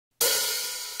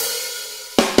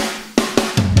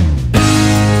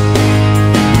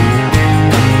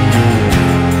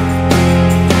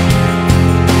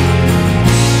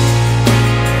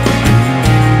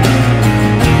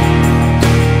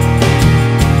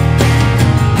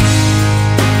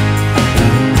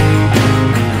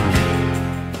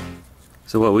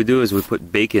So what we do is we put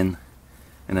bacon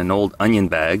in an old onion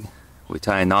bag. We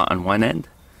tie a knot on one end,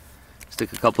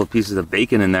 stick a couple of pieces of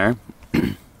bacon in there,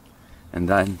 and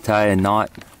then tie a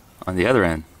knot on the other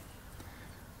end.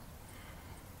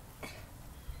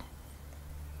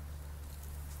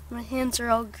 My hands are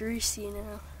all greasy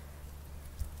now.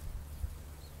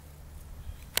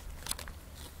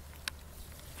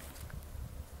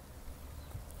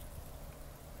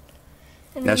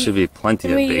 And That should be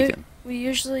plenty of bacon. We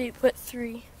usually put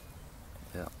 3.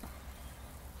 Yeah.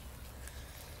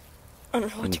 I don't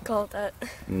know what you call that.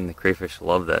 And the crayfish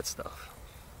love that stuff.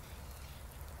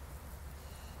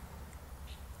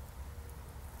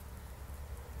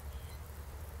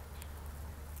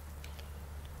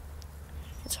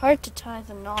 It's hard to tie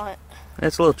the knot.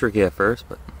 It's a little tricky at first,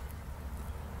 but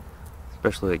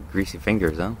especially with greasy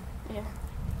fingers, huh? Yeah.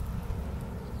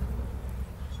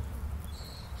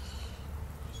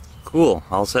 Cool,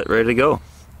 all set, ready to go.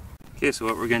 Okay, so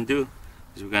what we're gonna do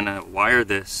is we're gonna wire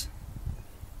this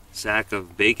sack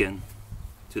of bacon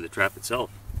to the trap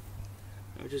itself.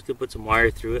 And we're just gonna put some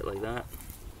wire through it like that,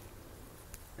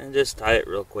 and just tie it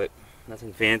real quick.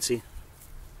 Nothing fancy.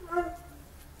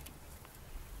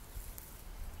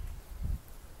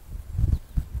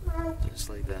 Just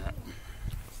like that.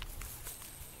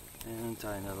 And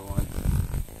tie another one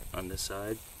on this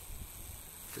side.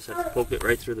 Just have to poke it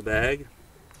right through the bag.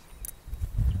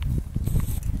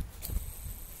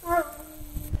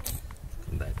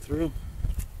 Come back through.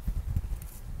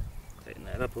 Tighten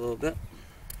that up a little bit.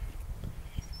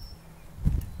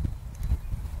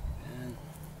 And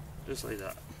just like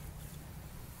that.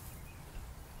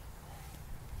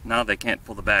 Now they can't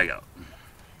pull the bag out.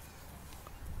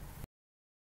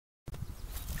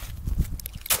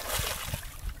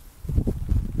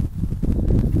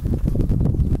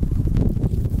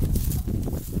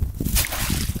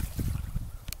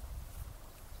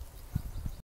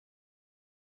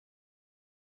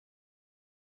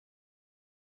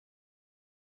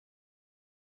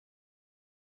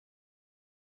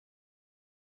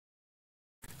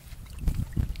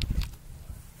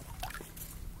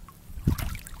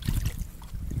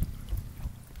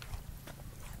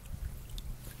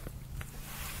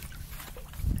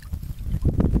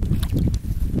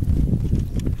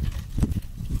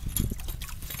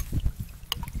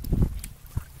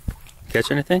 Catch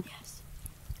anything?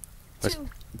 Yes.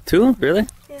 2? Really?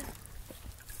 Yeah.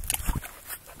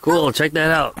 Cool, check that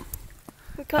out.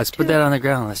 Let's 2. put that on the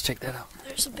ground. Let's check that out.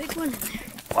 There's a big one in there.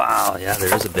 Wow, yeah,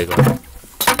 there is a big one.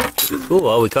 Cool,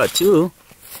 well, we caught 2.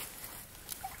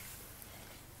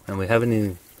 And we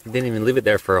didn't even leave it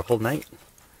there for a whole night.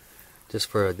 Just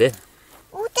for a day.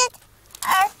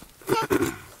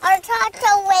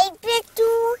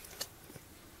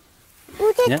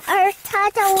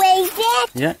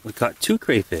 Yeah, we caught 2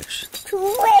 crayfish. 2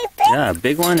 crayfish? Yeah, a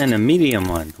big one and a medium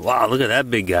one. Wow, look at that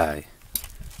big guy.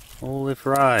 Holy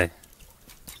fry.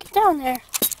 Get down there.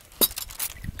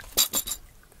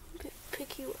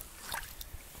 Pick you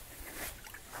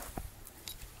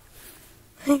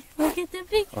up. Look at the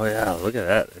big. Oh yeah, look at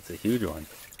that. It's a huge one.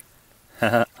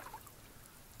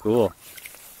 Cool.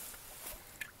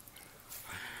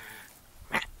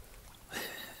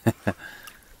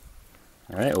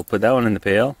 Alright, we'll put that one in the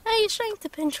pail. Hey, you're trying to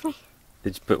pinch me.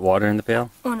 Did you put water in the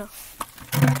pail? Oh no.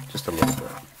 Just a little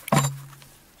bit.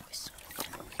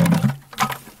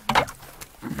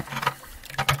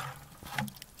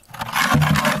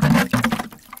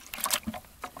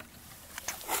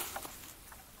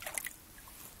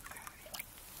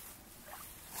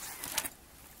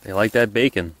 They like that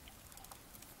bacon.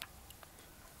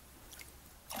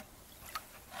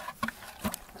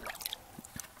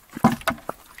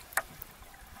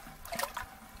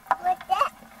 What's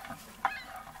that?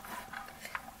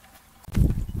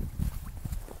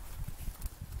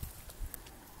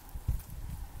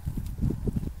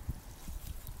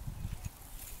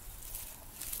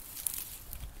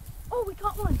 Oh, we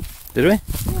got one. Did we? Yeah.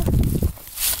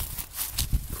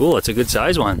 Cool, it's a good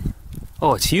size one.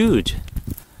 Oh, it's huge.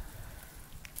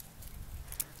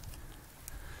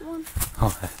 One.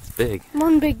 Oh, that's big. Come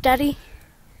on, Big Daddy.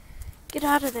 Get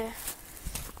out of there.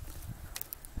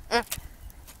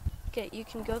 Okay, you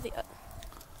can go the.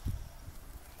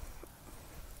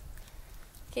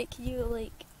 Okay, can you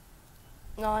like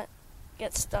not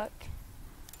get stuck?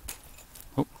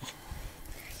 Oh.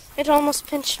 It almost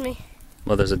pinched me.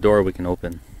 Well, there's a door we can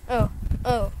open. Oh.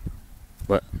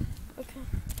 What? Okay.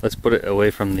 Let's put it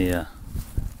away from the, you know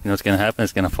what's going to happen?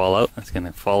 It's going to fall out. It's going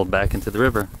to fall back into the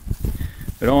river.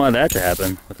 We don't want that to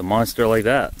happen with a monster like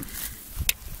that.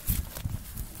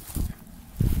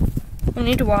 We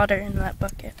need water in that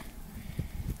bucket.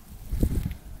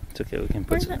 It's okay, we can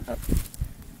put Where's some. it? Oh.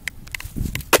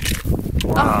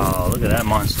 Wow, look at that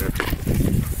monster.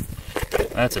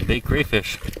 That's a big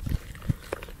crayfish.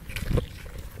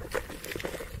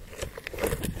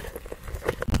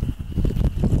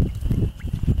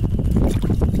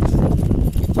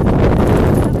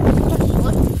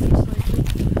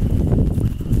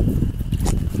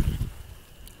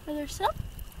 Are there some?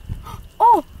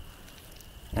 Oh!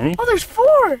 Any? Oh, there's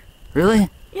 4! Really?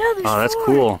 Yeah, there's 4. Oh, that's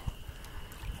cool.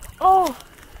 Oh.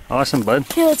 Awesome, bud.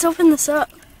 Okay, let's open this up.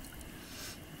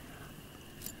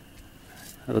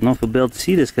 I don't know if we'll be able to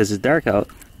see this because it's dark out.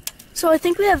 So I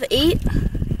think we have 8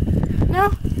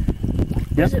 now?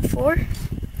 Yep. Is it 4?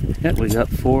 Yep, we got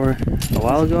 4 a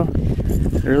while ago,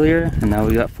 earlier, and now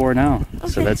we got 4 now. Okay.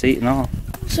 So that's 8 in all.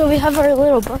 So we have our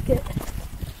little bucket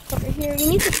over here. You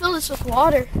need to fill this with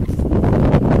water.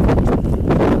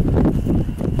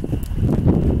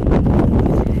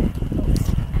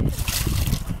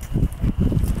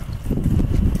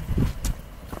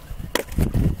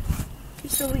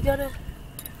 So we gotta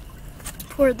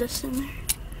pour this in there.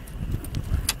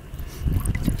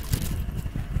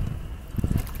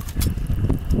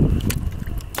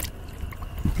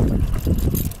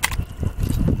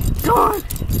 Gone!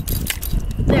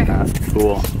 There. Ah,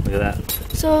 cool. Look at that.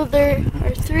 So there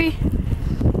are 3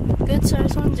 good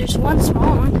sized ones. There's 1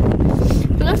 small one.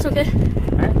 But that's okay.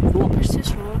 Alright, cool. There's 2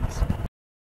 small ones.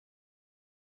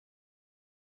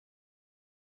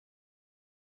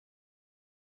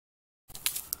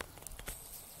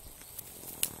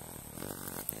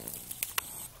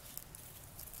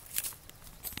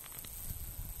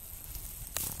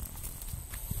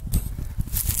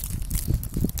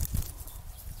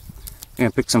 I'm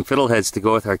gonna pick some fiddleheads to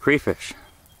go with our crayfish.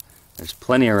 There's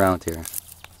plenty around here.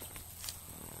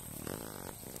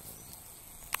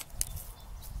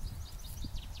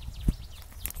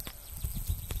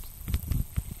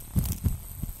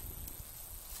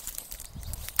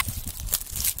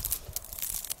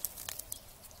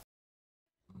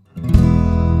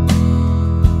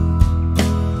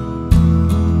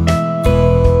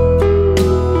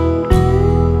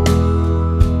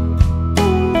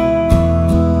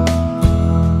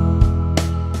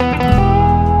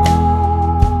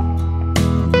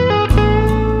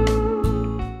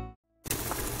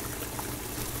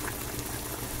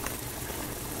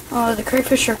 Oh, the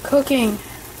crayfish are cooking.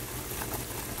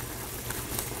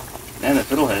 And the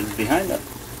fiddleheads behind them.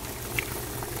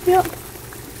 Yep.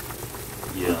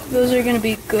 Yeah. Those are gonna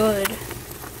be good.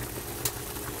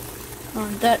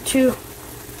 That too.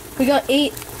 We got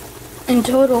 8 in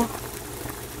total.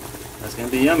 That's gonna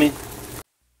be yummy.